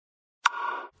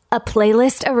a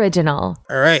playlist original.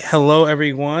 All right. Hello,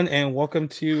 everyone, and welcome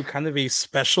to kind of a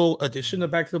special edition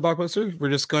of Back to the Blockbuster. We're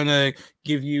just going to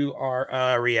give you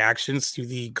our reactions to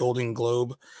the Golden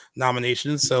Globe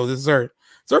nominations. So this is our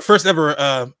first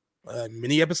ever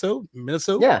mini episode,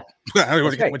 Minnesota. Yeah. I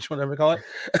don't know which one ever call it.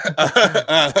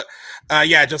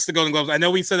 Yeah, just the Golden Globes. I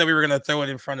know we said that we were going to throw it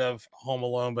in front of Home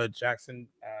Alone, but Jackson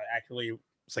actually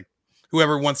was like,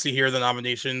 whoever wants to hear the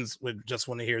nominations would just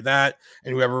want to hear that,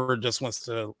 and whoever just wants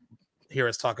to hear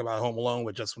us talk about Home Alone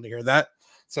would just want to hear that.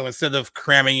 So instead of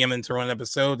cramming them into one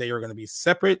episode, they are going to be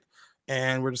separate,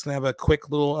 and we're just going to have a quick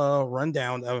little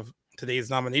rundown of today's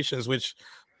nominations, which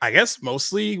I guess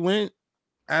mostly went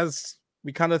as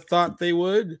we kind of thought they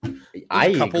would. I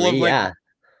agree, a couple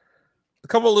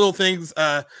of little things.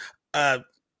 I have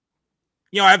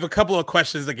a couple of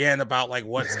questions again about like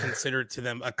what's considered to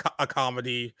them a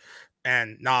comedy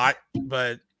and not,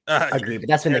 but agree. But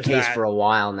that's been the case for a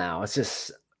while now. It's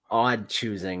just odd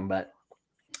choosing, but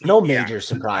no major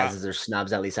surprises or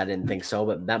snubs. At least I didn't think so,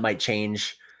 but that might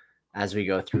change as we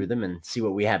go through them and see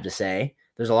what we have to say.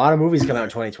 There's a lot of movies coming out in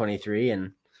 2023,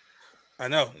 and I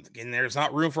know, and there's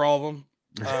not room for all of them.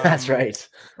 That's right.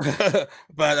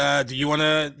 But do you want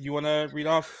to read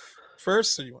off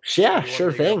first? Yeah,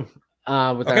 sure thing.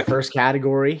 With our first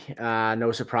category,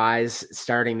 no surprise,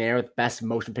 starting there with Best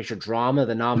Motion Picture Drama.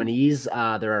 The nominees,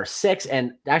 there are 6.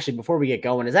 And actually, before we get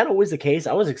going, is that always the case?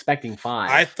 I was expecting 5.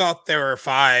 I thought there were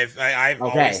 5. I've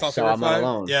always thought so there were I'm 5. not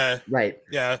alone. Yeah, right.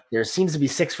 Yeah, there seems to be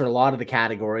 6 for a lot of the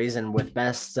categories. And with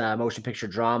Best Motion Picture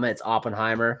Drama, it's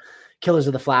Oppenheimer, Killers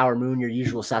of the Flower Moon, your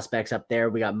usual suspects up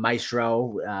there. We got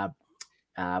Maestro.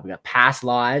 We got Past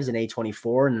Lives and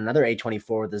A24, and another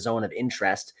A24, The Zone of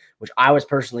Interest, which I was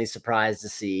personally surprised to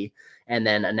see. And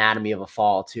then Anatomy of a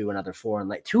Fall, too, another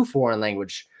 3 foreign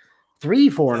language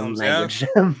films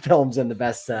in the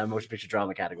Best Motion Picture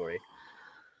Drama category.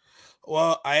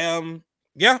 Well, I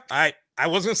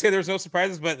was gonna say there's no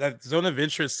surprises, but that Zone of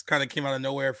Interest kind of came out of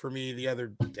nowhere for me the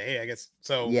other day, I guess.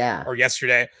 So or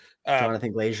yesterday.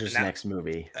 Jonathan Glazer's next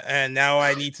movie, and now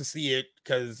I need to see it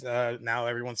because now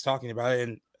everyone's talking about it,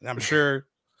 and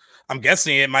I'm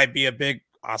guessing it might be a big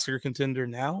Oscar contender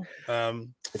now.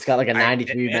 It's got like a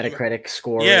 93 Metacritic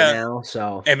score right now,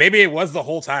 so and maybe it was the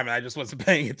whole time, and I just wasn't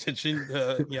paying attention.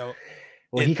 Well,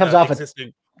 he comes off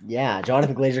Jonathan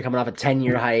Glazer coming off a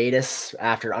 10-year hiatus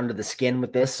after Under the Skin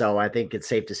with this, so I think it's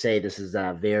safe to say this is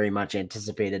very much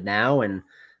anticipated now, and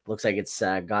looks like it's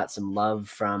got some love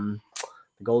from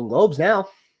Golden Globes now.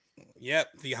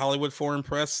 Yep, the Hollywood Foreign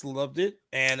Press loved it,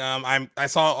 and I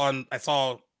saw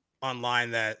online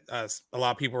that a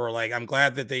lot of people were like, I'm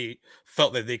glad that they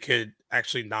felt that they could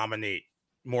actually nominate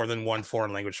more than one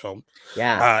foreign language film.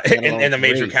 Yeah, in a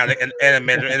major category,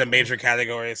 in a major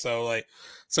category. So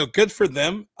good for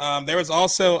them. There was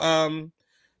also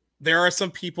there are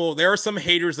some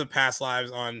haters of Past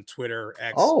Lives on Twitter.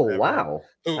 X, wow,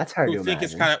 that's hard to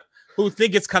imagine. Who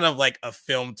think it's kind of like a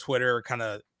film Twitter kind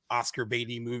of Oscar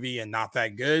baity movie and not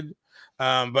that good.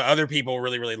 But other people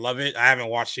really, really love it. I haven't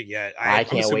watched it yet. I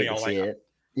can't wait to see it.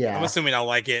 Yeah. I'm assuming I'll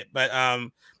like it. But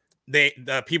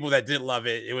the people that did love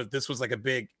it, this was like a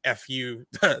big FU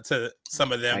to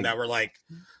some of them that were like,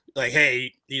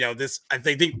 hey, this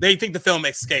they think the film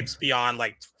escapes beyond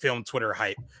like film Twitter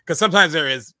hype. Because sometimes there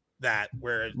is that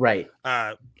where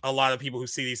a lot of people who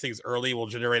see these things early will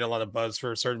generate a lot of buzz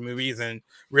for certain movies, and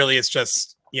really it's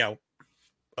just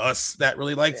us that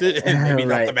really liked it and maybe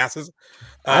not the masses.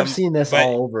 I've seen this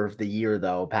all over the year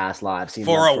though. Past Lives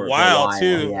for a while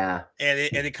too, yeah, and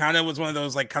it kind of was one of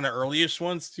those like kind of earlyish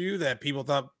ones too that people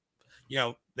thought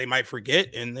they might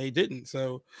forget, and they didn't.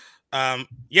 So none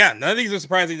of these are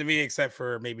surprising to me except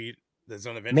for maybe the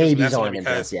Zone of Interest. Maybe Zone of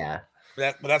Interest, yeah.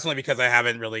 But that's only because I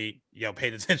haven't really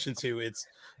paid attention to its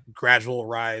gradual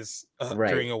rise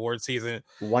during award season.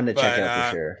 One to check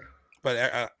out for sure.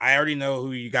 But I already know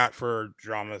who you got for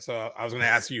drama, so I was going to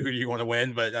ask you who do you want to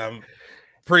win, but I'm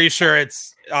pretty sure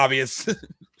it's obvious.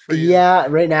 Yeah,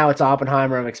 right now it's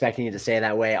Oppenheimer. I'm expecting you to say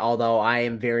that way, although I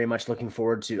am very much looking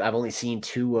forward to. I've only seen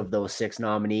 2 of those 6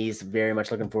 nominees. Very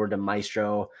much looking forward to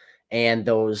Maestro, and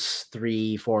those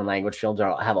 3 foreign language films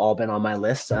have all been on my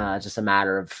list. Just a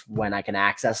matter of when I can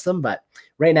access them. But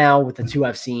right now, with the 2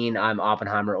 I've seen, I'm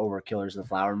Oppenheimer over Killers of the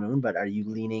Flower Moon. But are you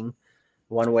leaning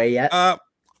one way yet?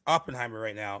 Oppenheimer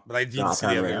right now, but I need to see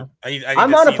the other.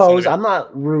 I'm not opposed. I'm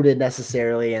not rooted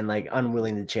necessarily and like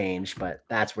unwilling to change, but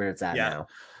that's where it's at now.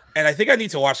 And I think I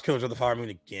need to watch Killers of the Flower Moon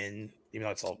again, even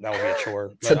though that would be a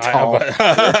chore.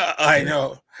 I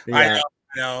know, I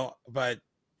know, but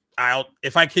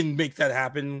if I can make that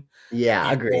happen,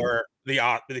 agree. For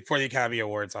the Academy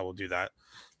Awards, I will do that.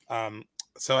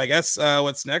 So I guess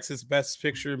what's next is Best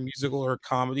Picture, Musical, or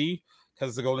Comedy,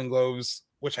 because the Golden Globes,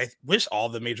 which I wish all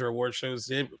the major award shows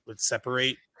did, would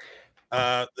separate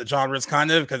the genres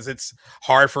kind of, because it's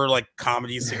hard for like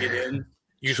comedies to get in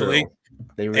usually. True.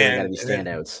 They really got to be and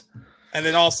standouts.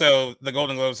 then also the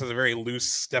Golden Globes has a very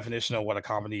loose definition of what a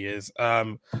comedy is.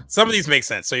 Some of these make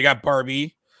sense. So you got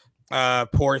Barbie,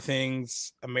 Poor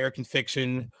Things, American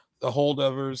Fiction, The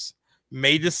Holdovers,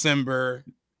 May December,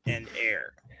 and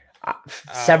Air.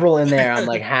 Several in there. I'm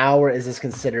like, how is this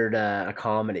considered a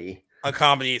comedy? A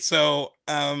comedy. So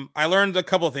I learned a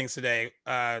couple of things today.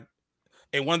 And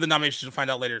one of the nominations you'll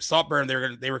find out later, Saltburn,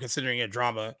 they were considering a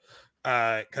drama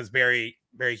because Barry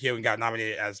Keoghan got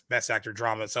nominated as Best Actor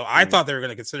Drama. So I thought they were going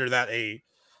to consider that a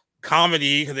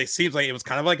comedy because it seems like it was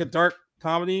kind of like a dark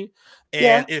comedy.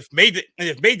 And if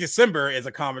May December is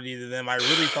a comedy to them, I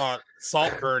really thought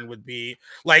Saltburn would be.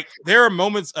 Like, there are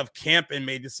moments of camp in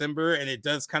May December, and it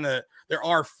does there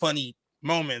are funny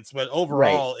moments, but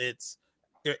overall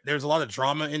there's a lot of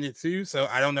drama in it too. So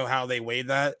I don't know how they weighed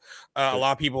that. A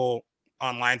lot of people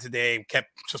online today kept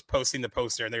just posting the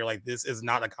poster, and they were like, this is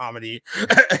not a comedy.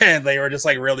 And they were just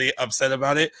like really upset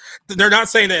about it. They're not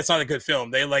saying that it's not a good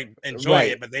film. They like enjoy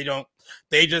it, but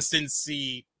they just didn't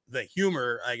see the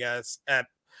humor, I guess.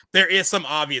 There is some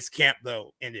obvious camp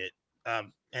though in it.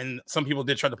 And some people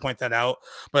did try to point that out,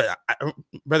 but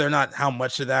whether or not how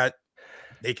much of that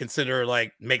they consider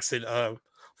like makes it a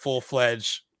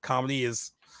full-fledged comedy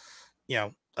is,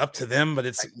 up to them. But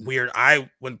it's weird. I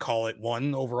wouldn't call it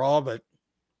one overall, but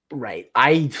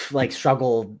I like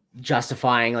struggle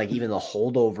justifying like even the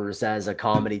Holdovers as a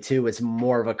comedy too. It's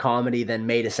more of a comedy than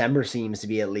May December seems to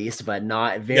be, at least, but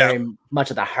not very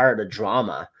much at the heart of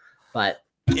drama. But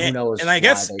who knows? And I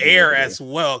guess Air as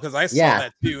well, because I saw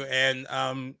that too. And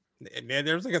man,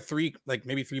 there was like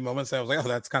maybe three moments that I was like, oh,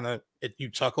 that's kind of it. You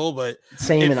chuckle, but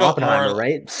same in Oppenheimer,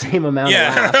 right? Same amount of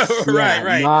laughs.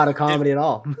 right. Not a comedy at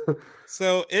all.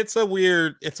 So it's a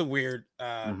weird.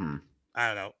 I don't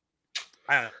know.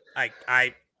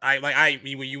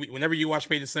 Whenever you watch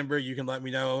May December, you can let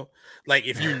me know, like,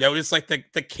 if you notice like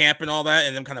the camp and all that,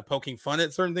 and them kind of poking fun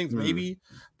at certain things, maybe.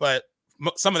 But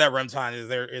some of that runtime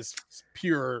is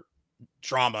pure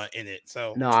drama in it.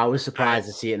 So no, I was surprised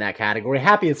to see it in that category.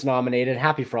 Happy it's nominated.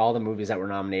 Happy for all the movies that were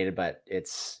nominated, but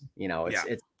it's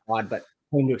it's odd, but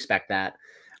came to expect that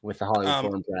with the Hollywood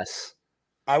Foreign Press.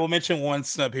 I will mention one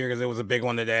snub here because it was a big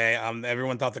one today.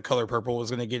 Everyone thought The Color Purple was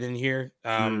going to get in here.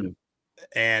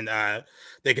 And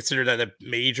they consider that a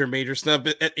major snub,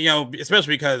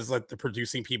 especially because like the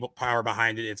producing power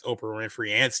behind it, it's Oprah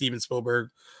Winfrey and Steven Spielberg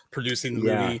producing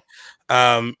the movie.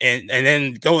 And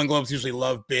then Golden Globes usually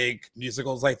love big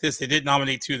musicals like this. They did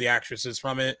nominate two of the actresses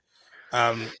from it.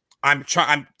 I'm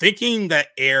thinking that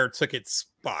Air took its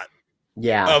spot.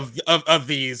 Of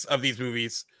these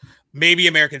movies, maybe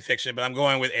American Fiction, but I'm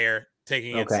going with Air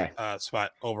taking its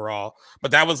spot overall.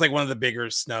 But that was like one of the bigger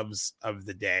snubs of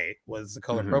the day was The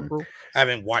Color Purple. I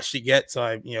haven't watched it yet, so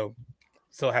I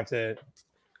still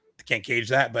can't gauge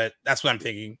that, but that's what I'm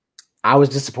thinking. I was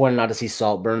disappointed not to see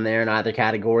Saltburn there in either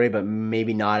category, but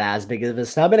maybe not as big of a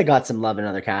snub. And it got some love in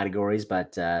other categories,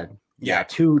 but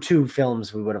two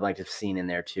films we would have liked to have seen in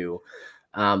there too.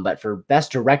 But for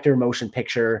Best Director, Motion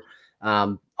Picture,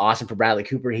 awesome for Bradley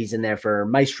Cooper. He's in there for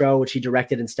Maestro, which he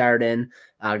directed and starred in.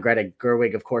 Greta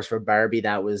Gerwig, of course, for Barbie.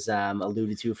 That was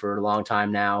alluded to for a long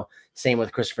time now. Same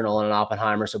with Christopher Nolan and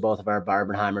Oppenheimer. So both of our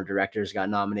Barbenheimer directors got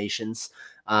nominations.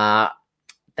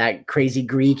 That crazy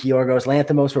Greek, Yorgos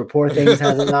Lanthimos, for Poor Things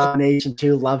has a nomination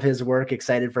too. Love his work.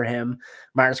 Excited for him.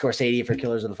 Martin Scorsese for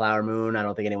Killers of the Flower Moon. I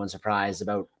don't think anyone's surprised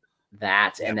about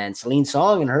that. And then Celine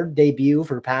Song in her debut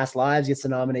for Past Lives gets the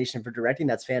nomination for directing.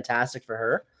 That's fantastic for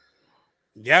her.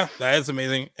 Yeah, that is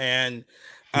amazing. And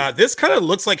this kind of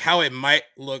looks like how it might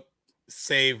look,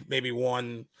 save maybe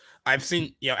one. I've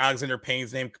seen Alexander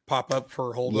Payne's name pop up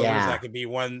for Holdovers. That could be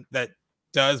one that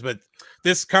does, but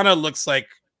this kind of looks like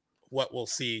what we'll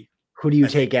see. Who do you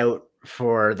take out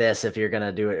for this if you're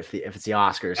gonna do it? If it's the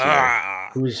Oscars,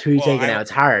 who you taking out?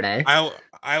 It's hard, eh? I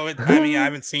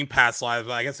haven't seen Past Lives,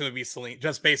 but I guess it would be Celine,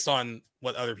 just based on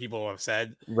what other people have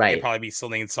said. Right, it'd probably be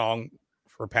Celine Song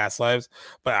for Past Lives,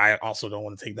 but I also don't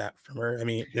want to take that from her. I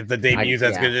mean, if the debut's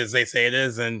as good as they say it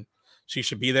is, then she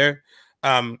should be there.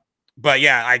 But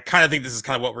yeah, I kind of think this is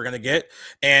kind of what we're gonna get,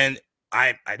 and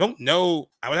I don't know.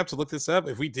 I would have to look this up.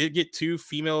 If we did get two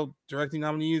female directing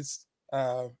nominees,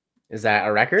 is that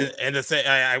a record? And to say,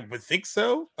 I would think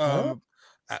so.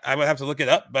 I would have to look it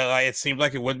up, but it seemed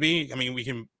like it would be. I mean, we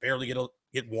can barely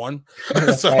get one,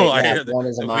 so one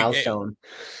is a milestone.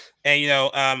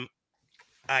 And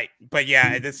But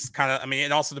yeah, this kind of, I mean,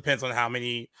 it also depends on how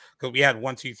many, because we had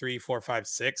 1, 2, 3, 4, 5,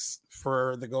 6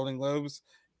 for the Golden Globes.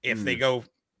 If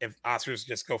if Oscars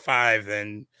just go 5,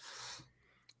 then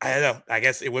I don't know. I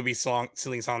guess it would be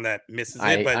silly song that misses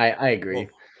it, but I agree.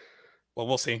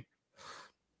 We'll see.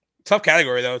 Tough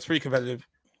category though. It's pretty competitive.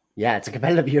 Yeah, it's a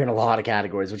competitive year in a lot of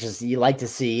categories, which is you like to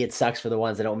see. It sucks for the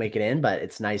ones that don't make it in, but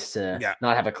it's nice to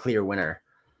not have a clear winner.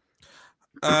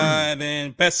 And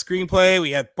then best screenplay,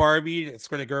 we had Barbie, it's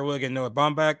Greta Gerwig and Noah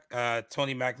Baumbach,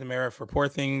 Tony McNamara for Poor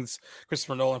Things,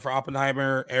 Christopher Nolan for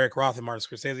Oppenheimer, Eric Roth and Martin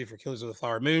Scorsese for Killers of the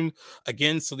Flower Moon,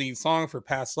 again Celine Song for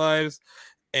Past Lives,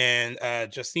 and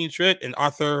Justine Triet and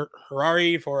Arthur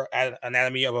Harari for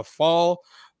Anatomy of a Fall.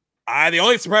 The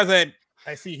only surprise that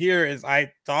I see here is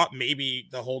I thought maybe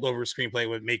the holdover screenplay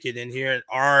would make it in here,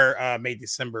 or May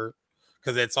December,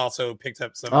 because it's also picked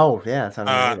up some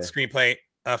screenplay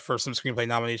for some screenplay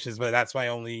nominations, but that's my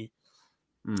only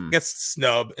I guess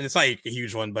snub, and it's not a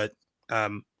huge one, but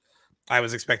I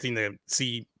was expecting to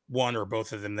see one or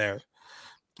both of them there.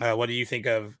 What do you think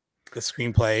of the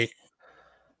screenplay?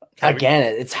 Again,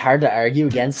 it's hard to argue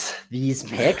against these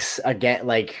picks. Again,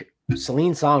 like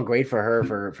Celine Song, great for her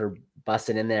for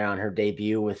busting in there on her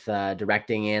debut with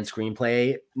directing and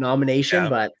screenplay nomination,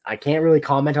 but I can't really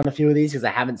comment on a few of these because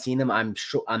I haven't seen them. I'm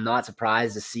not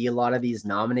surprised to see a lot of these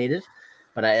nominated,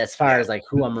 but as far as like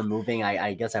who I'm removing,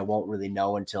 I guess I won't really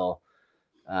know until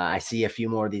I see a few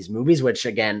more of these movies, which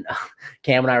again,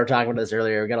 Cam and I were talking about this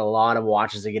earlier. We got a lot of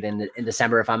watches to get in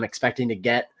December. If I'm expecting to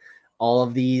get all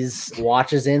of these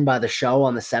watches in by the show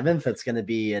on the 7th, it's going to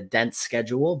be a dense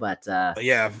schedule, but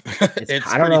yeah,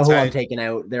 I don't know who I'm taking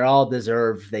out. They're all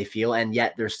deserved, they feel, and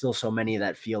yet there's still so many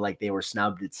that feel like they were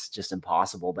snubbed. It's just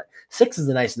impossible, but 6 is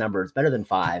a nice number. It's better than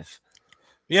 5.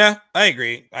 Yeah, I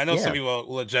agree. I know some people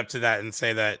will jump to that and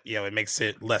say that, it makes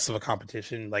it less of a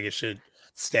competition. Like it should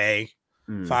stay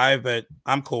 5, but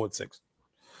I'm cool with 6.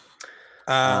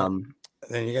 Then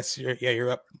I guess you're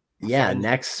up. Yeah,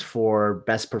 next for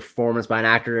Best Performance by an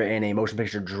Actor in a Motion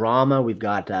Picture Drama, we've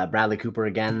got Bradley Cooper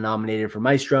again nominated for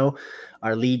Maestro.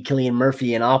 Our lead, Cillian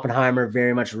Murphy in Oppenheimer,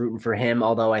 very much rooting for him,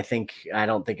 although I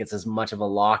don't think it's as much of a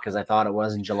lock as I thought it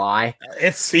was in July.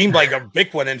 It seemed like a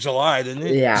big one in July, didn't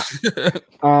it? Yeah.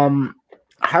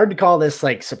 Hard to call this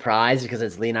like surprise because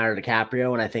it's Leonardo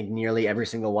DiCaprio, and I think nearly every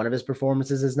single one of his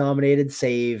performances is nominated,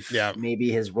 save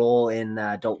maybe his role in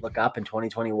Don't Look Up in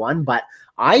 2021. But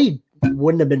I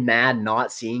wouldn't have been mad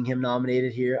not seeing him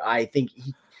nominated here. I think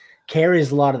he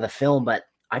carries a lot of the film, but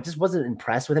I just wasn't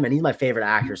impressed with him. And he's my favorite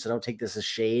actor, so don't take this as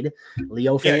shade,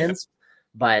 Leo fans.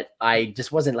 But I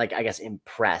just wasn't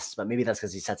impressed. But maybe that's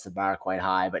because he sets the bar quite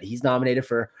high. But he's nominated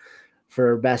for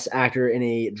Best Actor in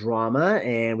a Drama.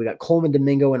 And we got Coleman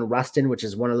Domingo and Rustin, which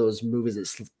is one of those movies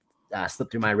that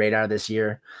slipped through my radar this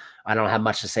year. I don't have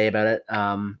much to say about it.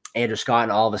 Andrew Scott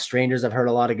and All the Strangers, I've heard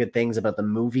a lot of good things about the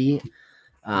movie.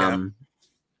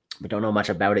 We don't know much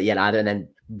about it yet either. And then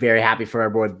very happy for our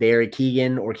boy Barry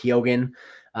Keoghan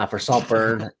for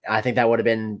Saltburn. I think that would have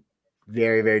been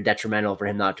very, very detrimental for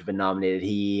him not to have been nominated.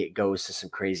 He goes to some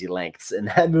crazy lengths in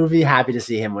that movie. Happy to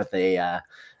see him with a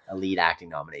lead acting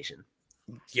nomination.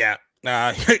 Yeah.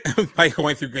 By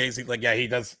going through crazy,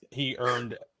 he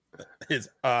earned his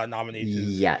nomination.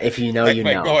 Yeah, if you know, you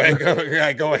know.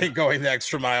 Going the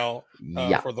extra mile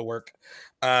for the work.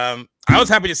 I was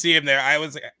happy to see him there.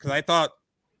 Because I thought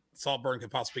Saltburn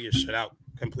could possibly get shut out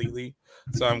completely.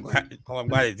 So I'm glad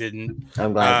it didn't.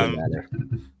 I'm glad it didn't either.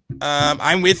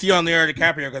 I'm with you on Leonardo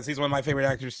DiCaprio because he's one of my favorite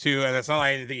actors too, and it's not like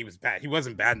I didn't think he was bad. He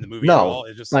wasn't bad in the movie at all.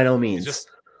 It just by no means.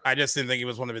 I just didn't think it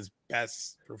was one of his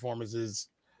best performances.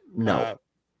 No,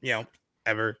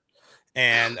 ever.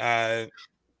 And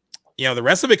the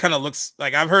rest of it kind of looks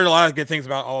like I've heard a lot of good things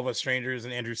about All of Us Strangers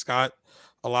and Andrew Scott.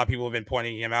 A lot of people have been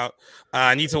pointing him out.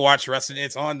 I need to watch Rustin.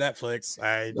 It's on Netflix.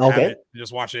 I haven't,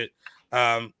 just watch it.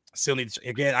 Still need to,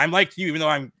 again. I'm like you, even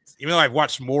though I've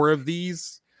watched more of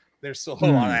these, there's still a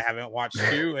lot I haven't watched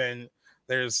too, and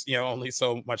there's only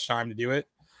so much time to do it.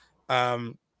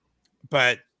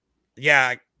 But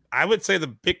yeah, I would say the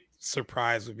big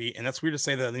surprise would be, and that's weird to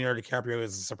say that Leonardo DiCaprio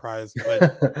is a surprise,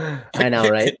 but I know,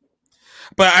 right?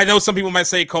 But I know some people might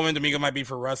say Coleman Domingo might be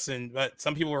for Rustin, but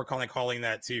some people were calling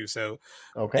that too. So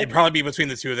it'd probably be between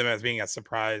the two of them as being a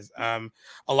surprise. A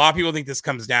lot of people think this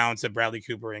comes down to Bradley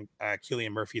Cooper and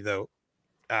Cillian Murphy, though,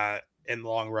 in the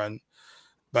long run.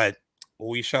 But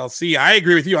we shall see. I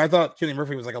agree with you. I thought Cillian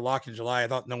Murphy was like a lock in July. I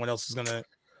thought no one else was going to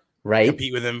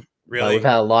compete with him. Really, we've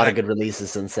had a lot of good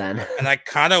releases since then, and I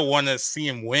kind of want to see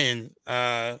him win.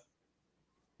 But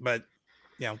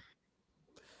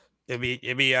it'd be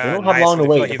We don't have nice long to because I feel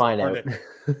wait like to he's find earned out.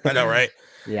 it. I know, right?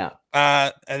 Yeah.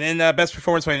 And then best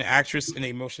performance by an actress in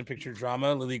a motion picture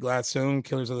drama: Lily Gladstone,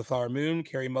 Killers of the Flower Moon;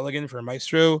 Carey Mulligan for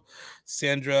Maestro;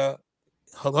 Sandra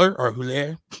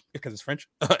Huller because it's French.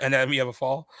 Anatomy of a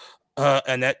Fall;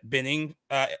 Annette Bening.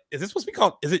 Is this supposed to be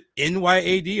called? Is it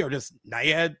NYAD or just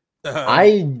Nyad?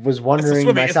 I was It's a wondering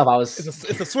swimming. myself.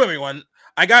 It's a swimming one.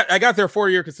 I got their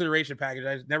 4-year consideration package.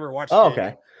 I never watched Oh, it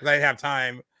okay. because I didn't have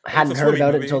time. I But it's a hadn't heard swimming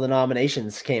about it until movie. the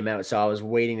nominations came out, so I was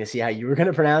waiting to see how you were going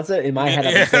to pronounce it. In my head,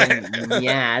 I've been Yeah. saying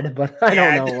Nyad, but I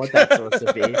don't know what that's supposed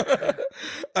to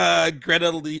be.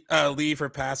 Greta Lee for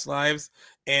Past Lives,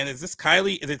 and is this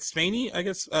Kylie? Is it Spaney? I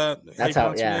guess That's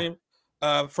how, her yeah. name.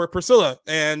 For Priscilla,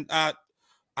 and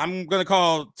I'm gonna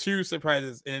call 2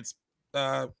 surprises, and it's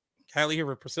Kylie here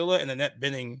for Priscilla and Annette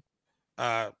Bening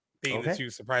being the 2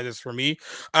 surprises for me.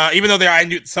 Even though I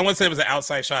knew someone said it was an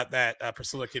outside shot that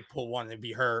Priscilla could pull one and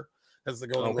be her, because the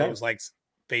Golden Globes likes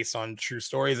based on true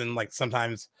stories, and like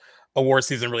sometimes award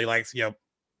season really likes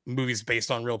movies based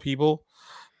on real people.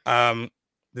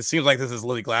 This seems like this is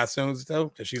Lily Gladstone's though,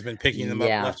 because she's been picking them up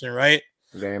left and right.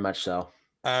 Very much so.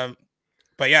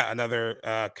 But yeah,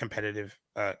 another competitive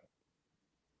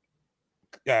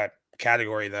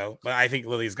category though. But I think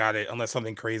Lily's got it unless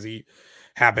something crazy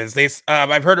happens.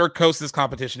 I've heard her coast this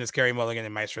competition is Carey Mulligan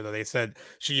and Maestro though. They said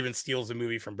she even steals the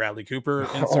movie from Bradley Cooper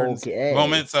in certain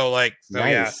moments. So nice.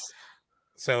 Yeah.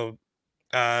 So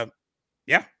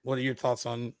yeah. What are your thoughts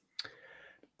on?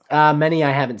 Many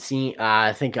I haven't seen.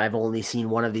 I think I've only seen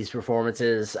one of these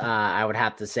performances. I would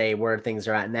have to say where things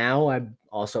are at now. I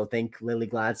also think Lily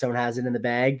Gladstone has it in the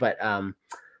bag, but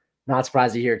not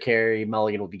surprised to hear Carey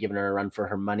Mulligan will be giving her a run for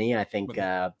her money. I think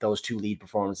those 2 lead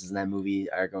performances in that movie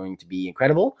are going to be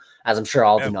incredible, as I'm sure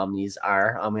all the nominees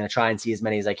are. I'm going to try and see as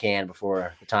many as I can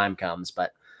before the time comes,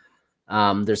 but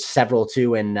there's several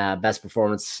too in best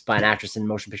performance by an actress in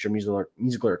motion picture,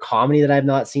 musical or comedy that I've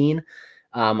not seen.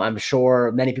 I'm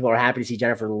sure many people are happy to see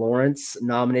Jennifer Lawrence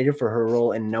nominated for her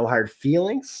role in No Hard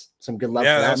Feelings. Some good love for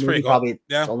that movie. Cool. Probably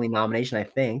its only nomination, I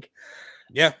think.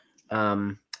 Yeah.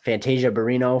 Fantasia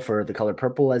Barrino for The Color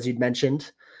Purple, as you'd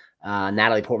mentioned.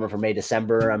 Natalie Portman for May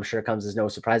December. I'm sure comes as no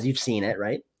surprise. You've seen it,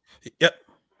 right? Yep.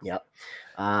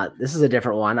 This is a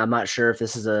different one. I'm not sure if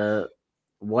this is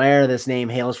where this name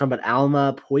hails from, but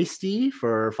Alma Poisty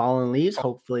for Fallen Leaves.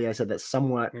 Hopefully I said that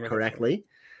somewhat correctly.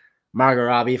 Margot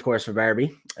Robbie, of course, for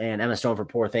Barbie, and Emma Stone for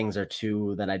Poor Things are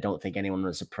 2 that I don't think anyone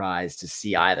was surprised to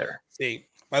see either.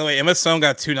 By the way, Emma Stone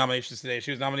got 2 nominations today.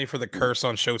 She was nominated for The Curse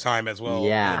on Showtime as well.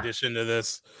 Yeah. In addition to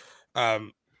this,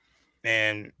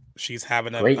 and she's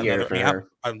having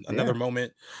another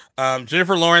moment.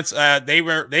 Jennifer Lawrence,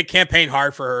 they campaigned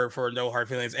hard for her for No Hard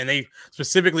Feelings, and they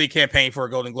specifically campaigned for a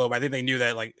Golden Globe. I think they knew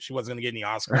that like she wasn't going to get any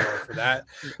Oscar for that,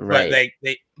 right?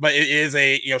 But it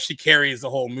is she carries the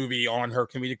whole movie on her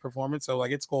comedic performance, so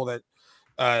like it's cool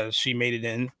that she made it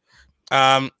in.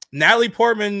 Natalie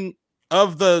Portman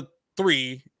of the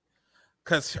 3,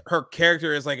 because her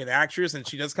character is like an actress, and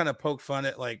she does kind of poke fun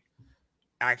at like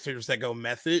actors that go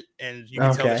method, and you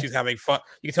can tell that she's having fun.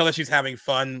 You can tell that she's having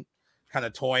fun, kind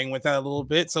of toying with that a little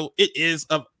bit. So it is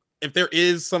if there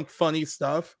is some funny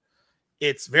stuff,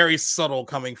 it's very subtle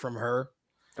coming from her.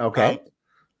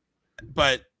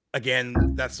 But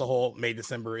again, that's the whole May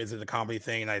December is it a comedy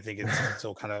thing, and I think it's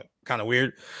still kind of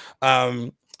weird.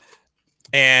 And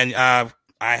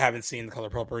I haven't seen The Color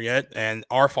Purple yet, and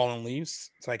Our Fallen Leaves,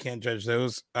 so I can't judge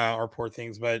those or Poor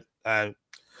Things, but.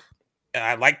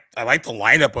 I like the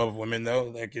lineup of women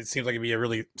though. Like it seems like it'd be a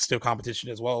really stiff competition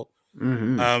as well.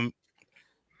 Mm-hmm.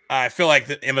 I feel like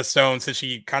that Emma Stone, since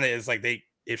she kind of is like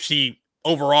if she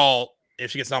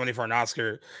gets nominated for an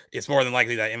Oscar, it's more than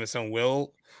likely that Emma Stone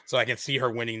will. So I can see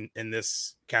her winning in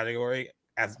this category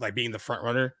as like being the front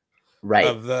runner, right?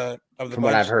 Of the from bunch.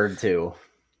 What I've heard too.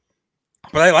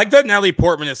 But I like that Natalie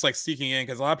Portman is like sneaking in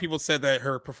because a lot of people said that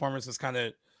her performance is kind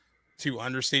of too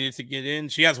understated to get in.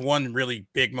 She has one really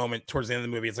big moment towards the end of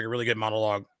the movie. It's like a really good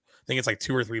monologue. I think it's like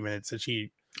 2 or 3 minutes, and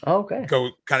she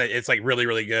it's like really,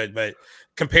 really good. But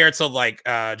compared to like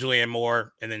Julianne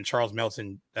Moore and then Charles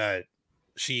Melton,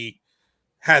 she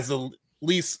has the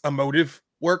least emotive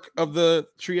work of the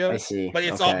trio. I see. But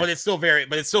it's still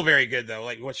very good though.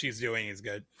 Like what she's doing is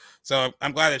good. So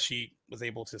I'm glad that she was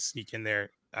able to sneak in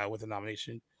there with a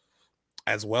nomination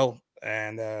as well.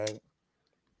 And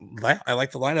I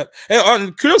like the lineup.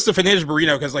 And kudos to Fantasia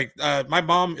Barrino because like my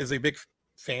mom is a big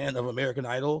fan of American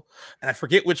Idol, and I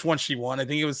forget which one she won. I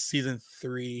think it was season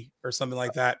 3 or something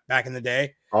like that back in the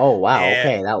day. Oh wow!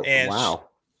 And, wow.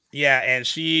 And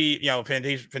she,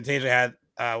 Fantasia had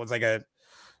was like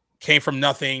came from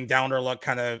nothing, down to her luck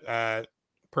kind of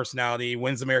personality,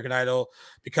 wins American Idol,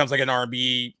 becomes like an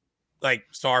R&B like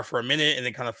star for a minute, and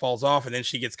then kind of falls off, and then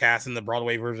she gets cast in the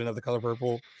Broadway version of The Color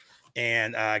Purple,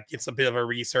 and gets a bit of a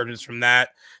resurgence from that.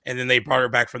 And then they brought her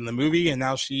back from the movie, and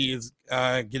now she is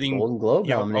getting Golden Globe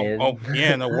nominated.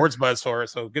 An awards buzz for her.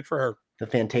 So good for her. The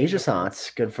Fantasia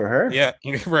songs, good for her. Yeah,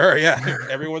 good for her. Yeah,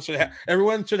 everyone should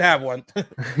have one.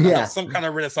 Yeah, some kind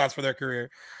of renaissance for their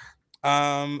career.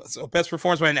 So best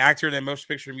performance by an actor in a motion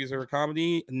picture, music, or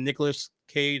comedy: Nicolas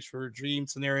Cage for Dream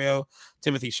Scenario,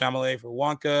 Timothy Chalamet for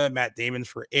Wonka, Matt Damon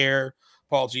for Air,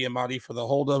 Paul Giamatti for The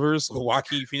Holdovers,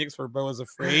 Joaquin Phoenix for Beau is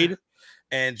Afraid,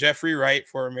 and Jeffrey Wright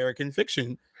for American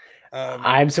Fiction.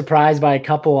 I'm surprised by a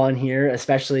couple on here,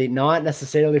 especially not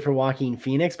necessarily for Joaquin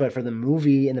Phoenix, but for the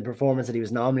movie and the performance that he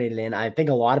was nominated in. I think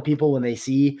a lot of people, when they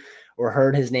see or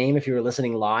heard his name, if you were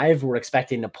listening live, were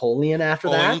expecting Napoleon after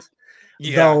that.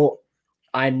 Yeah. Though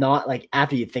I'm not, like,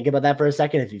 after you think about that for a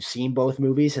second, if you've seen both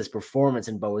movies, his performance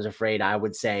in Beau is Afraid, I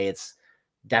would say it's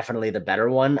definitely the better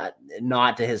one.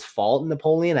 Not to his fault in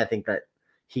Napoleon. I think that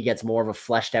he gets more of a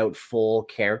fleshed out full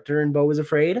character in Beau is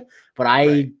Afraid, but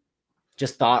I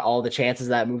just thought all the chances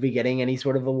of that movie getting any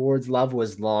sort of awards love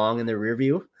was long in the rear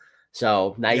view.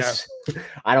 So nice. Yeah.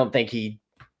 I don't think he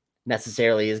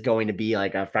necessarily is going to be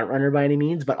like a front runner by any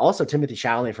means, but also Timothy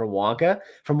Chalamet for Wonka,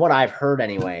 from what I've heard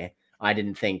anyway, I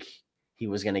didn't think he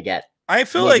was going to get. I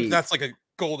feel like that's like a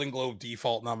Golden Globe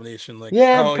default nomination. Like,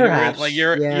 yeah, oh, perhaps.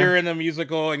 you're in a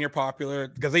musical and you're popular,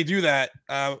 because they do that.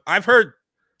 I've heard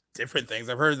different things.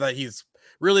 I've heard that he's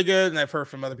really good, and I've heard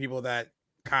from other people that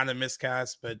kind of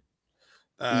miscast, but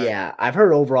yeah, I've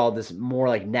heard overall this more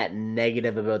like net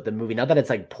negative about the movie. Not that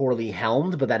it's like poorly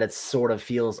helmed, but that it sort of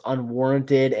feels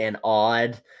unwarranted and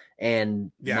odd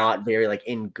and not very like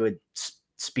in good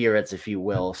spirits, if you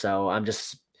will. So I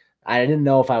didn't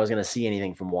know if I was going to see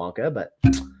anything from Wonka, but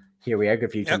here we are.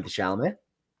 Good for you, Timothy Chalamet.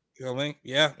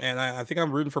 Yeah, and I think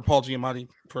I'm rooting for Paul Giamatti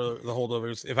for The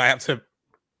Holdovers if I have to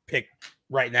pick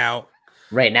right now.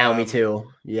 Right now, me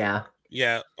too. Yeah.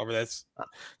 Yeah, over this.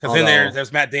 Because then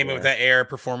there's Matt Damon with that Air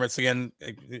performance again.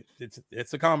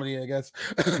 It's a comedy, I guess.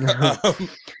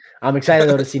 I'm excited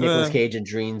though to see Nicolas Cage in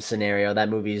Dream Scenario. That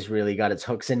movie's really got its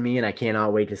hooks in me, and I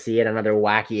cannot wait to see it. Another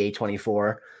wacky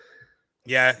A24.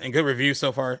 Yeah, and good review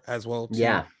so far as well, too.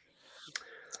 Yeah.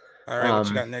 All right, what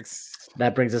you got next?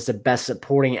 That brings us to Best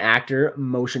Supporting Actor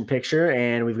Motion Picture,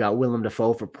 and we've got Willem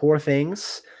Dafoe for Poor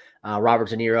Things, Robert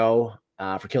De Niro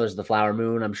for Killers of the Flower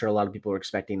Moon. I'm sure a lot of people are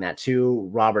expecting that too.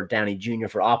 Robert Downey Jr.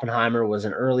 for Oppenheimer was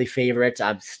an early favorite.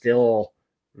 I'm still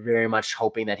very much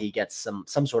hoping that he gets some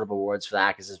sort of awards for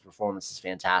that, because his performance is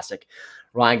fantastic.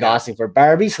 Ryan Gosling for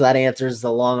Barbie, so that answers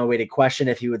the long-awaited question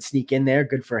if he would sneak in there.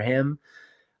 Good for him.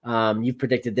 You've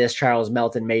predicted this: Charles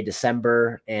Melton, May,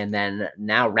 December, and then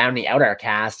now rounding out our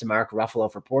cast, Mark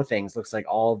Ruffalo for Poor Things. Looks like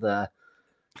all the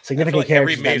significant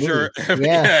characters.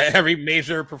 Every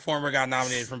major performer got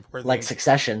nominated from Poor Things. Like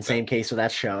Succession, same case with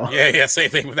that show. Yeah,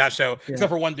 same thing with that show. Yeah. Except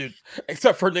for one dude,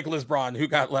 except for Nicholas Braun, who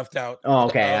got left out. Oh,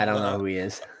 okay, I don't know who he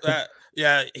is.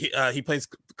 He plays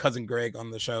cousin Greg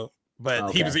on the show, but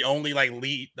he was the only like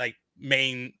lead, like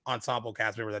main ensemble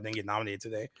cast member that didn't get nominated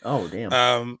today. Oh,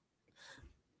 damn.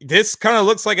 This kind of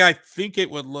looks like I think it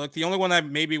would look. The only one I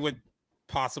maybe would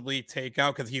possibly take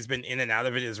out, because he's been in and out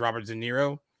of it, is Robert De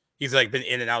Niro. He's like been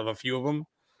in and out of a few of them.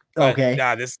 But, okay.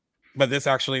 Yeah, this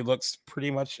actually looks pretty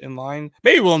much in line.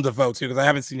 Maybe Willem Dafoe too, because I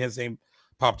haven't seen his name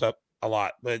popped up a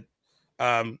lot. But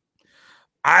early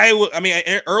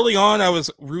on I was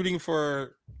rooting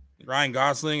for Ryan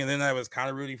Gosling, and then I was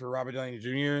kind of rooting for Robert Downey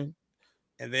Jr.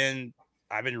 And then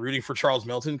I've been rooting for Charles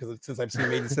Melton since I've seen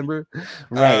May December.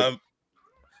 Right.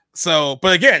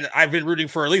 But again, I've been rooting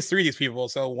for at least 3 of these people.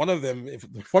 So one of them, if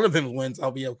one of them wins,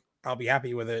 I'll be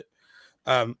happy with it.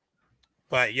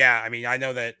 But yeah, I mean, I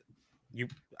know that you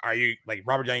like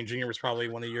Robert Downey Jr. was probably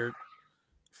one of your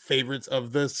favorites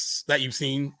of this that you've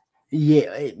seen.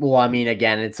 Yeah, well, I mean,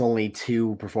 again, it's only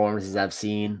 2 performances I've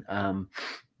seen,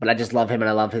 but I just love him and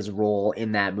I love his role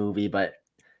in that movie. But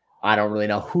I don't really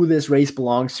know who this race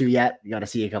belongs to yet. You got to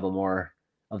see a couple more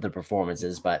of the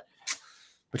performances, but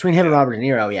between him and Robert De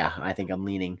Niro, yeah, I think I'm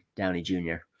leaning Downey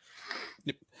Jr.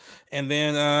 And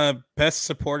then Best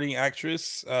Supporting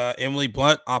Actress, Emily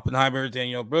Blunt, Oppenheimer,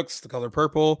 Danielle Brooks, The Color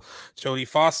Purple, Jodie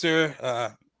Foster,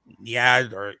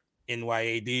 Yad or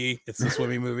NYAD, it's the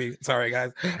swimming movie. Sorry,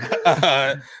 guys.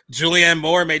 Julianne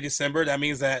Moore, May December. That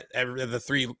means that the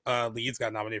 3 leads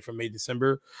got nominated for May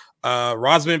December.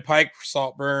 Rosamund Pike for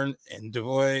Saltburn, and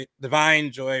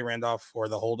Divine Joy Randolph for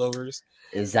The Holdovers.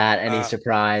 Is that any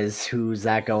surprise? Who's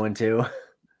that going to?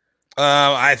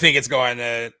 I think it's going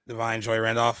to Divine Joy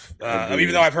Randolph.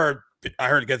 Even though I've heard I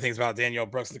heard good things about Danielle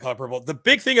Brooks in The Color Purple. The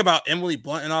big thing about Emily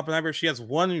Blunt in Oppenheimer, she has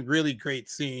one really great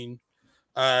scene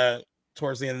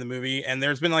towards the end of the movie, and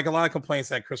there's been like a lot of complaints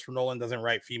that Christopher Nolan doesn't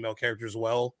write female characters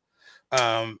well.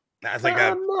 As like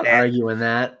I'm not arguing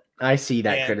that. I see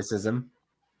that criticism.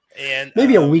 And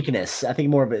maybe a weakness. I think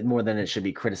more than it should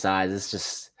be criticized. It's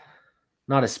just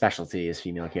not a specialty as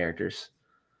female characters.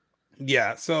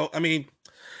 Yeah. So I mean,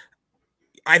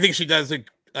 I think she does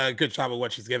a good job of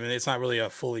what she's given. It's not really a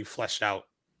fully fleshed out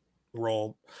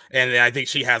role, and I think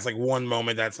she has like one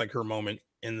moment that's like her moment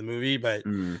in the movie. But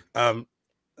I'm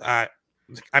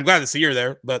glad to see her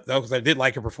there. But though, because I did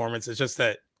like her performance, it's just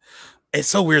that it's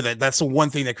so weird that that's the one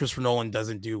thing that Christopher Nolan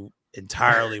doesn't do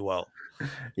entirely well.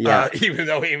 Yeah, even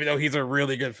though he's a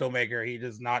really good filmmaker, he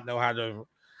does not know how to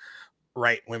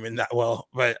write women that well.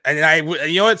 But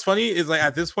you know what's funny is like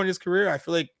at this point in his career, I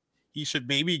feel like he should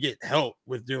maybe get help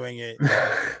with doing it.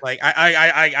 Like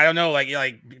I don't know,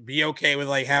 like be okay with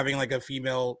like having like a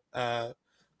female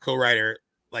co-writer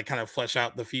like kind of flesh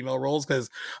out the female roles, because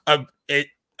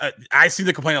I see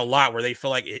the complaint a lot where they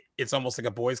feel like it's almost like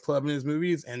a boys club in his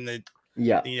movies, and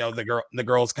the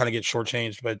girls kind of get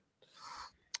shortchanged. But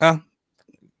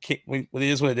it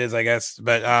is what it is, I guess.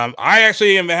 But I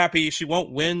actually am happy she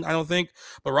won't win, I don't think.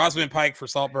 But Rosamund Pike for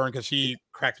Saltburn, because she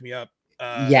cracked me up.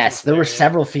 Yes, there were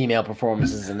several female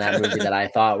performances in that movie that I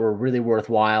thought were really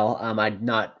worthwhile.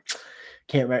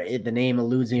 Can't remember, the name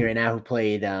eludes me right now, who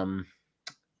played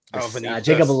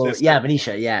Jacob Elordi. Yeah,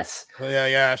 Venetia. Yes.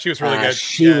 Yeah. She was really good.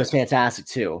 She was fantastic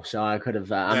too. So I could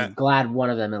have. I'm glad one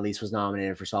of them at least was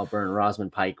nominated for Saltburn.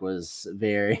 Rosamund Pike was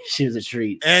she was a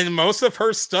treat. And most of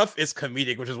her stuff is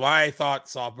comedic, which is why I thought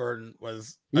Saltburn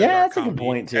was. That's a good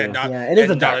point too. It is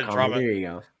a dark drama. There you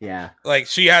go. Yeah. Like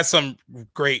she has some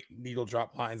great needle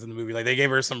drop lines in the movie. Like they gave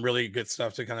her some really good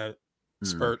stuff to kind of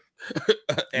spurt,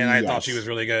 and I thought she was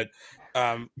really good.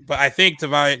 But I think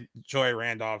Divine Joy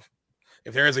Randolph,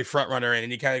 if there is a front runner in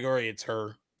any category, it's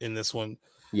her in this one.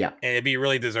 Yeah. And it'd be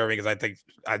really deserving, because I think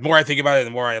the more I think about it, the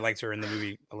more I liked her in the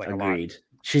movie. Agreed.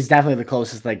 She's definitely the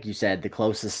closest, like you said, the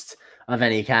closest of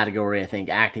any category, I think,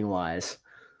 acting wise.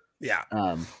 Yeah.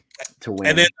 To win.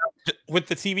 And then with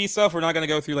the TV stuff, we're not going to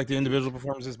go through like the individual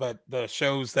performances, but the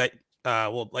shows that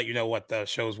we'll let you know what the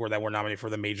shows were that were nominated for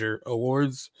the major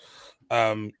awards.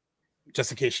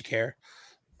 Just in case you care.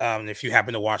 If you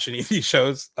happen to watch any of these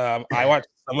shows, I watched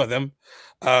some of them.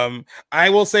 I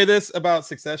will say this about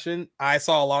Succession. I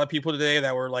saw a lot of people today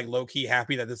that were like low-key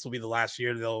happy that this will be the last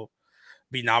year they'll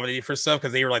be nominated for stuff,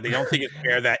 because they were like, they don't think it's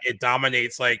fair that it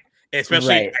dominates, like,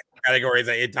 especially categories,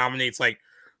 that it dominates like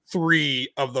 3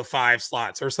 of the 5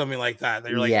 slots or something like that.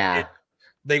 They're like,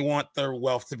 they want their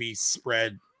wealth to be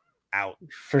spread out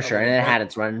for sure, and it had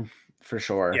its run for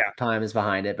sure. Yeah, time is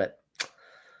behind it, but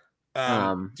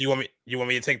do you want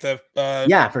me to take the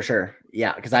yeah, for sure.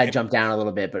 Yeah, because I jumped down a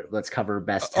little bit, but let's cover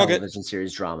best television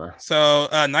series drama. So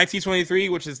 1923,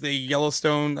 which is the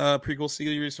Yellowstone prequel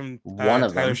series from one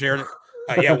of them. Sheridan.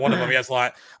 One of them. Yes, a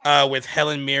lot. With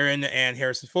Helen Mirren and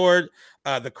Harrison Ford.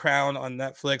 The Crown on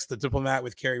Netflix. The Diplomat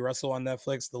with Kerry Russell on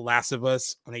Netflix. The Last of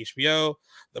Us on HBO.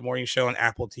 The Morning Show on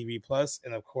Apple TV Plus,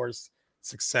 and of course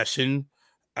Succession.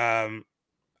 I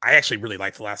actually really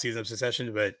liked the last season of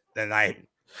Succession, but then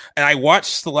I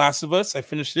watched The Last of Us. I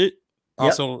finished it.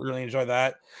 Also really enjoyed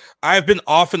that. I've been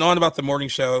off and on about The Morning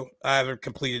Show. I haven't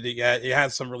completed it yet. It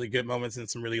has some really good moments and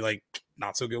some really like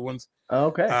not so good ones.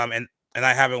 Okay. And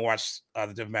I haven't watched The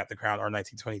Diplomat, The Crown, or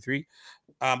 1923.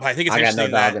 But I think it's interesting. I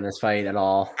got no dog in this fight at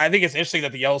all. I think it's interesting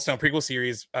that the Yellowstone prequel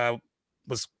series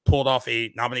was pulled off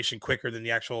a nomination quicker than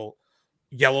the actual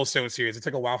Yellowstone series. It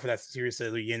took a while for that series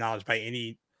to be acknowledged by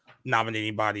any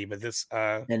nominating body, but this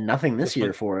and nothing this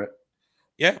year for it.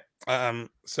 Yeah.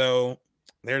 So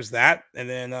there's that, and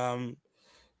then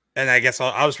and I guess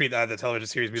I'll just read the television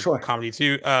series musical comedy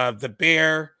too. The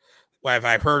Bear, what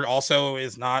I've heard also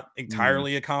is not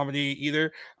entirely a comedy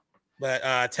either,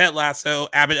 but Ted Lasso,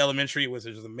 Abbott Elementary, which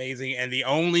is amazing, and the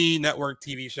only network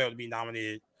TV show to be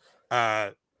nominated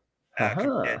of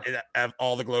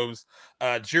all the Globes.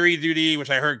 Jury Duty, which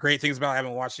I heard great things about. I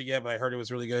haven't watched it yet, but I heard it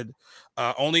was really good.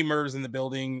 Only Murders in the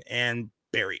Building, and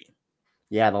Barry.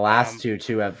 Yeah, the last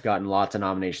two have gotten lots of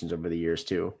nominations over the years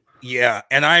too. Yeah,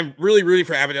 and I'm really rooting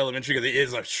for Abbott Elementary, because it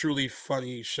is a truly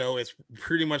funny show. It's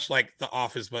pretty much like The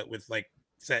Office, but with like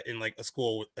set in like a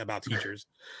school about teachers.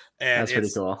 And that's pretty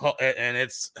cool. And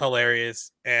it's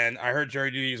hilarious. And I heard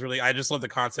Jury Duty is really, I just love the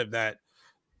concept that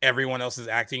everyone else is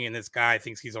acting, and this guy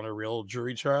thinks he's on a real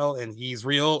jury trial, and he's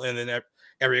real, and then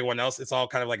everyone else, it's all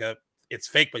kind of like it's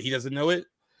fake, but he doesn't know it.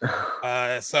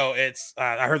 So it's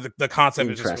I heard the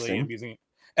concept is just really amusing,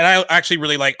 and I actually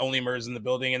really like Only Murders in the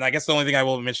Building. And I guess the only thing I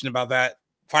will mention about that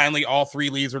finally all 3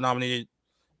 leads were nominated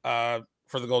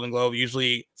for the Golden Globe.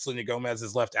 Usually Selena Gomez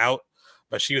is left out,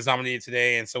 but she was nominated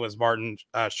today, and so was Martin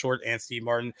Short and Steve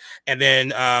Martin. And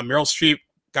then Meryl Streep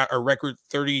got a record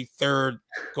 33rd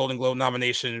Golden Globe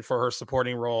nomination for her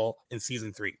supporting role in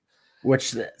season 3.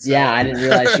 Which, yeah, I didn't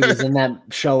realize she was in that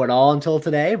show at all until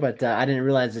today, but I didn't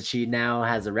realize that she now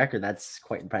has a record. That's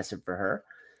quite impressive for her.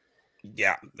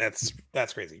 Yeah, that's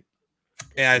crazy.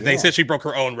 And they said she broke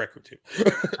her own record too,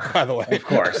 by the way. Of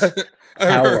course.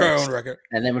 her own record.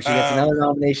 And then when she gets another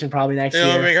nomination probably next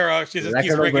year. Make her own. She just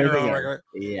keeps breaking her own record.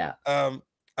 Yeah.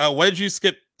 What did you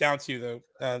skip down to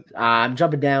though? I'm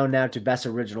jumping down now to best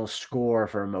original score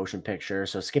for a motion picture.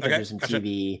 So skipping through some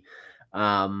TV.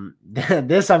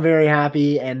 This I'm very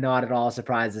happy and not at all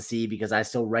surprised to see, because I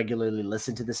still regularly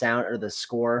listen to the sound or the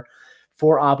score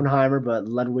for Oppenheimer, but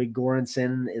Ludwig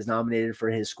Göransson is nominated for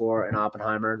his score in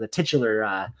Oppenheimer. The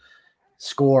titular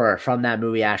score from that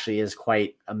movie actually is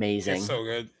quite amazing. It's so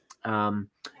good.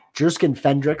 Jerskin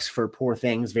Fendrix for Poor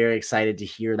Things. Very excited to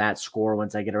hear that score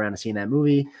once I get around to seeing that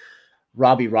movie.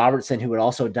 Robbie Robertson, who had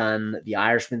also done the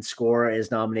Irishman score,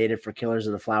 is nominated for Killers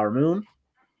of the Flower Moon.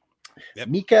 Yep.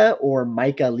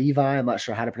 Micah Levi, I'm not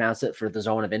sure how to pronounce it, for The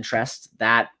Zone of Interest.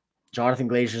 That Jonathan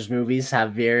Glazer's movies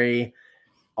have very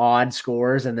odd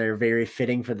scores, and they're very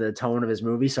fitting for the tone of his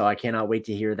movie, so I cannot wait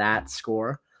to hear that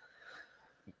score.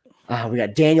 We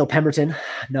got Daniel Pemberton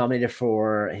nominated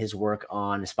for his work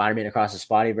on Spider-Man Across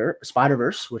the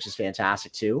Spider-Verse, which is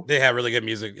fantastic too. They have really good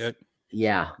music.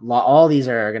 Yeah, all these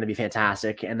are going to be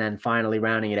fantastic. And then finally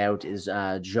rounding it out is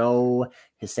Joe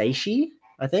Hisaishi,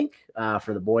 I think,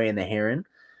 for The Boy and the Heron,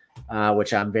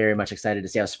 which I'm very much excited to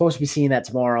see. I was supposed to be seeing that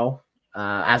tomorrow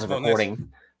as of recording. Nice.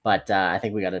 But I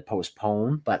think we got to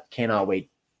postpone, but cannot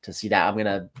wait to see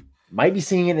that. Might be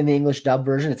seeing it in the English dub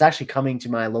version. It's actually coming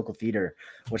to my local theater,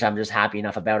 which I'm just happy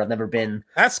enough about. I've never been.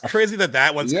 That's crazy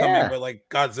that one's coming, but like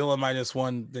Godzilla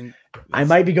 -1. Then I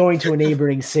might be going to a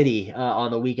neighboring city on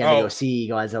the weekend to go see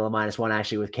Godzilla -1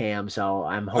 actually with Cam. So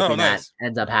I'm hoping that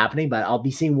ends up happening, but I'll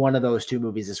be seeing one of those 2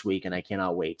 movies this week, and I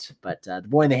cannot wait. But The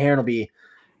Boy and the Heron will be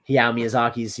Hayao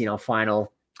Miyazaki's,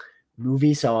 final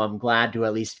movie, so I'm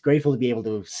grateful to be able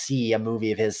to see a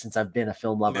movie of his, since I've been a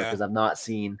film lover, because I've not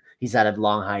seen. He's had a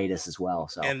long hiatus as well,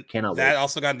 so cannot wait. That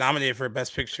also got nominated for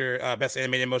Best Picture, Best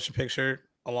Animated Motion Picture,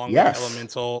 along with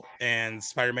Elemental and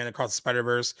Spider-Man Across the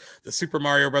Spider-Verse, the Super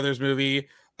Mario Brothers movie,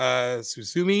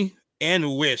 Suzume,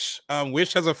 and Wish.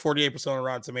 Wish has a 48% on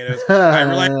Rotten Tomatoes.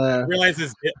 I realize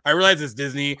it's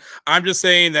Disney. I'm just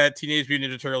saying that Teenage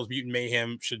Mutant Ninja Turtles: Mutant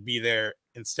Mayhem should be there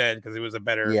instead, because it was a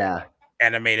better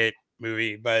animated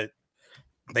movie, but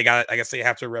I guess they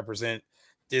have to represent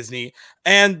Disney.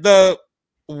 And the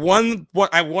one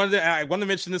I wanted to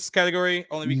mention this category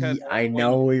only because I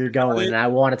know where you're going, and I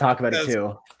want to talk about it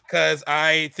too, because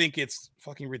I think it's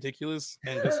fucking ridiculous,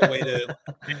 and just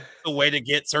a way to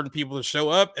get certain people to show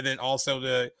up, and then also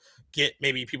to get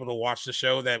maybe people to watch the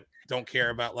show that don't care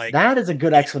about that is a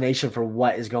good explanation for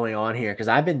what is going on here, because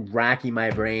I've been racking my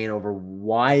brain over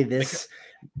why this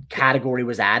category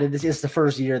was added. This is the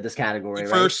first year of this category.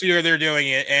 First year they're doing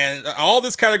it, and all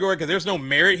this category, because there's no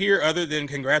merit here other than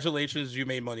congratulations, you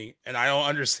made money, and I don't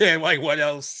understand what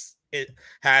else it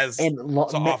has to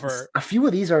offer. A few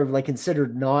of these are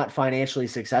considered not financially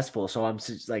successful, so I'm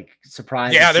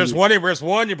surprised. Yeah, there's one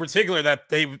in particular that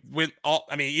they went all.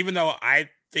 I mean, even though I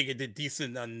think it did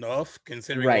decent enough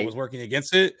considering what was working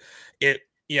against it,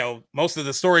 most of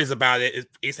the stories about it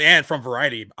is and from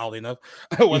Variety, oddly enough,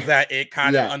 was that it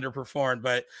kind of underperformed.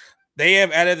 But they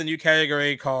have added a new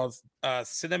category called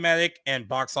cinematic and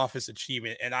box office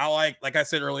achievement. And I like I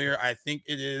said earlier, I think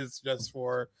it is just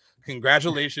for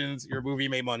congratulations, your movie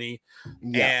made money.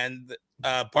 Yeah. And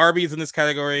Barbie's in this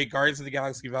category, Guardians of the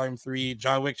Galaxy Volume 3,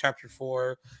 John Wick Chapter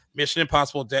 4, Mission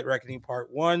Impossible Dead Reckoning Part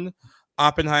 1,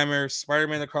 Oppenheimer,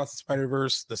 Spider-Man Across the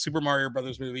Spider-Verse, the Super Mario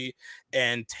Brothers movie,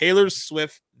 and Taylor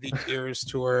Swift, The Eras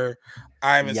Tour.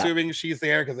 I'm assuming she's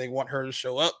there because they want her to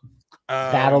show up.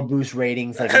 That'll boost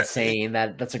ratings like insane.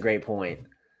 That's a great point.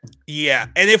 Yeah,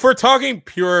 and if we're talking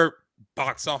pure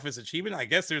box office achievement, I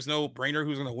guess there's no brainer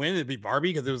who's going to win. It'd be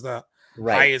Barbie because it was the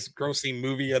highest grossing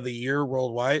movie of the year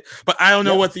worldwide. But I don't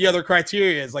know what the other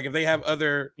criteria is. Like if they have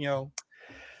other,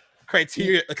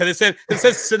 criteria, because it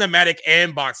says cinematic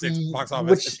and box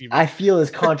office, which I feel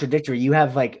is contradictory. You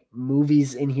have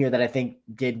movies in here that I think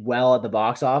did well at the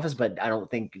box office, but I don't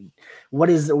think what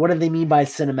do they mean by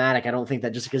cinematic? I don't think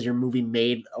that just because your movie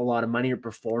made a lot of money or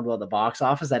performed well at the box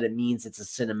office that it means it's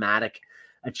a cinematic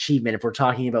achievement. If we're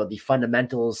talking about the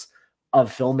fundamentals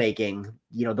of filmmaking,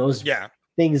 those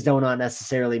things do not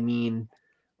necessarily mean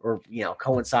or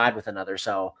coincide with another.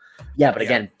 So yeah, but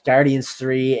again, Guardians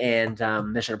 3 and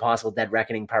Mission Impossible Dead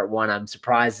Reckoning Part 1, I'm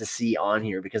surprised to see on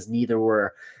here because neither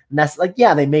were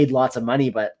they made lots of money,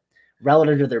 but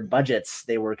relative to their budgets,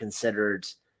 they were considered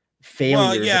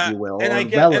failures, if you will, or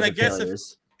relative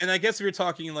failures. I guess if you're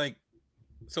talking like,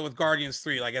 so with Guardians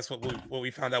 3, I guess what we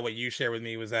found out, what you shared with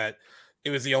me, was that it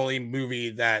was the only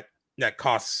movie that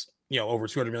costs over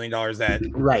 $200 million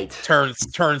that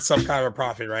turns some kind of a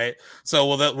profit, right? So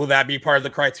will that be part of the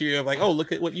criteria of like, oh,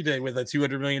 look at what you did with a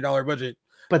 $200 million budget?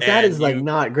 But that is like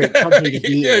not a great company to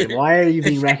be in. Why are you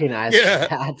being recognized for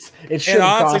that? It should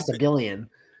have cost $1 billion.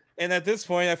 And at this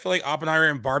point, I feel like Oppenheimer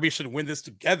and Barbie should win this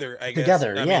together. I guess.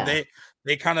 I mean,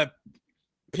 they kind of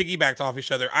piggybacked off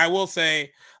each other. I will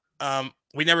say,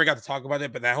 we never got to talk about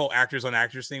it, but that whole actors on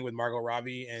actors thing with Margot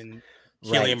Robbie and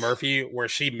Cillian Murphy, where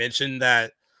she mentioned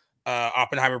that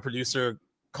Oppenheimer producer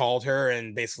called her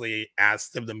and basically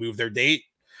asked them to move their date.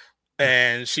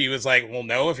 And she was like, well,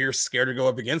 no, if you're scared to go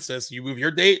up against this, you move your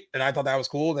date. And I thought that was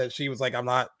cool that she was like, I'm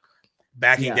not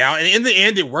backing down. And in the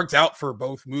end, it worked out for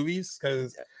both movies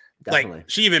because like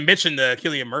she even mentioned to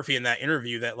Cillian Murphy in that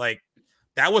interview that like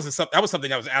that was something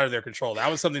that was out of their control. That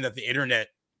was something that the internet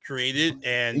created.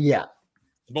 And the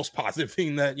most positive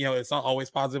thing that, it's not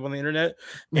always positive on the internet.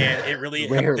 And it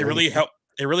really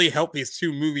helped these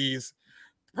two movies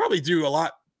probably do a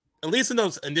lot, at least in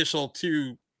those initial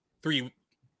 2-3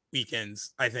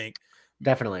 weekends. I think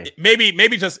definitely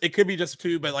it could be just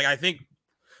 2, but like I think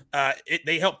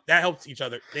they helped each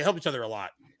other. They helped each other a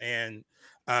lot. And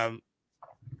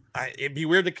it'd be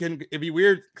weird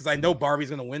because I know Barbie's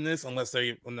gonna win this unless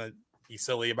they want to be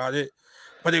silly about it.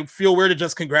 But it feel weird to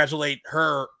just congratulate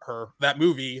her that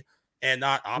movie and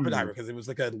not Oppenheimer because it was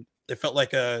like it felt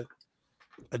like a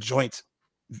joint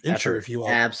venture, if you will.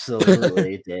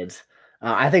 Absolutely, it did.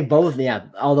 I think both. Yeah,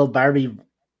 although Barbie,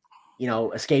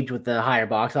 escaped with the higher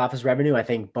box office revenue, I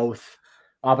think both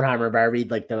Oppenheimer and Barbie,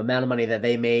 like the amount of money that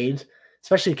they made,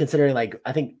 especially considering, like,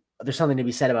 I think there's something to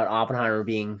be said about Oppenheimer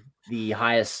being the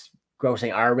highest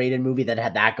grossing R-rated movie that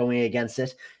had that going against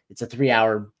it. It's a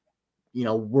 3-hour,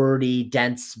 wordy,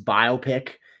 dense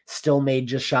biopic, still made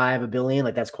just shy of $1 billion.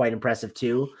 Like, that's quite impressive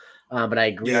too. But I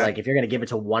agree, like, if you're going to give it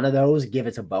to one of those, give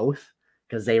it to both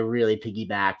because they really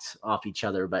piggybacked off each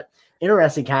other. But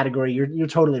interesting category. You're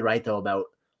totally right, though, about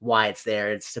why it's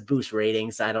there. It's to boost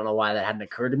ratings. I don't know why that hadn't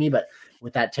occurred to me, but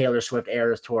with that Taylor Swift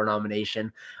Eras Tour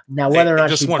nomination, now whether or not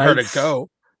just want her to go,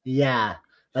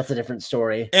 that's a different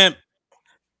story. And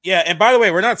by the way,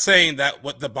 we're not saying that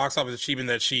what the box office achievement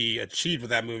that she achieved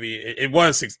with that movie, it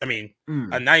was, I mean,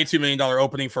 a $92 million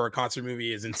opening for a concert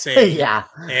movie is insane.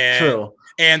 True.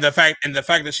 And the fact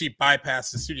that she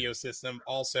bypassed the studio system,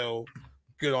 also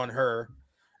good on her.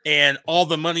 And all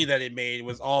the money that it made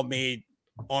was all made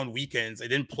on weekends. It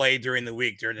didn't play during the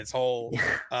week during its whole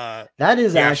that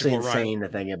is actually insane to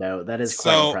think about. That is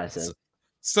quite impressive.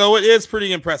 So it is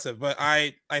pretty impressive, but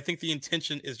I think the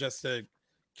intention is just to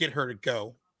get her to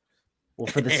go. Well,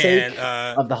 for the sake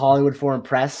of the Hollywood Foreign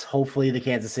Press, hopefully the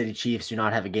Kansas City Chiefs do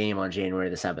not have a game on January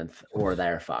the 7th, or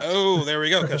they're fucked. Oh, there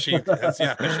we go. Because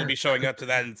she'll be showing up to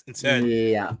that instead.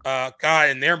 Yeah. God,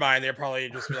 in their mind, they're probably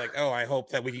just be like, oh, I hope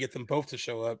that we can get them both to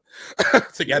show up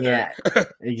together. Yeah,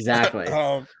 exactly.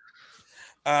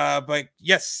 But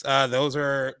yes, those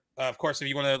are, of course, if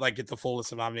you want to like get the full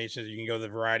list of nominations, you can go to the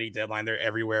Variety Deadline. They're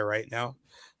everywhere right now.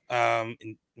 And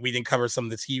we didn't cover some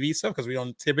of the TV stuff because we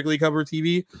don't typically cover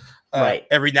TV.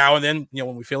 Every now and then,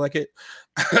 when we feel like it,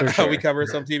 sure. we cover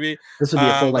some TV. This would be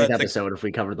a full-length episode if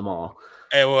we covered them all.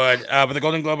 It would. But the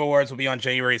Golden Globe Awards will be on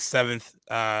January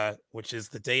 7th, which is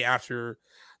the day after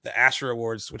the Asher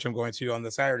Awards, which I'm going to on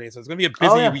the Saturday. So it's going to be a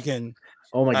busy weekend.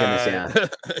 Oh my goodness,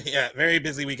 yeah, very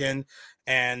busy weekend.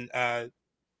 And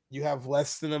you have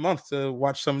less than a month to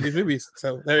watch some of these movies.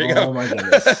 So there you go. Oh my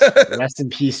goodness. Rest in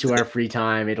peace to our free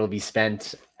time. It'll be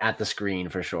spent at the screen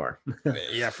for sure.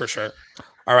 Yeah, for sure.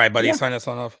 All right, buddy. Sign us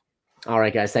on off. All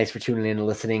right, guys. Thanks for tuning in and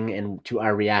listening and to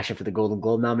our reaction for the Golden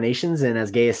Globe nominations. And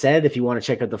as Gaya said, if you want to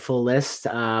check out the full list,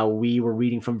 we were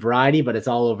reading from Variety, but it's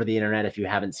all over the internet if you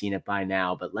haven't seen it by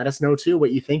now. But let us know, too,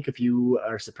 what you think. If you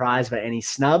are surprised by any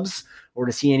snubs or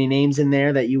to see any names in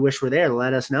there that you wish were there,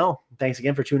 let us know. Thanks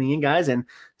again for tuning in, guys. And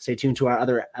stay tuned to our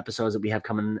other episodes that we have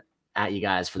coming at you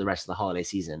guys for the rest of the holiday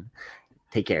season.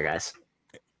 Take care, guys.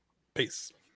 Peace.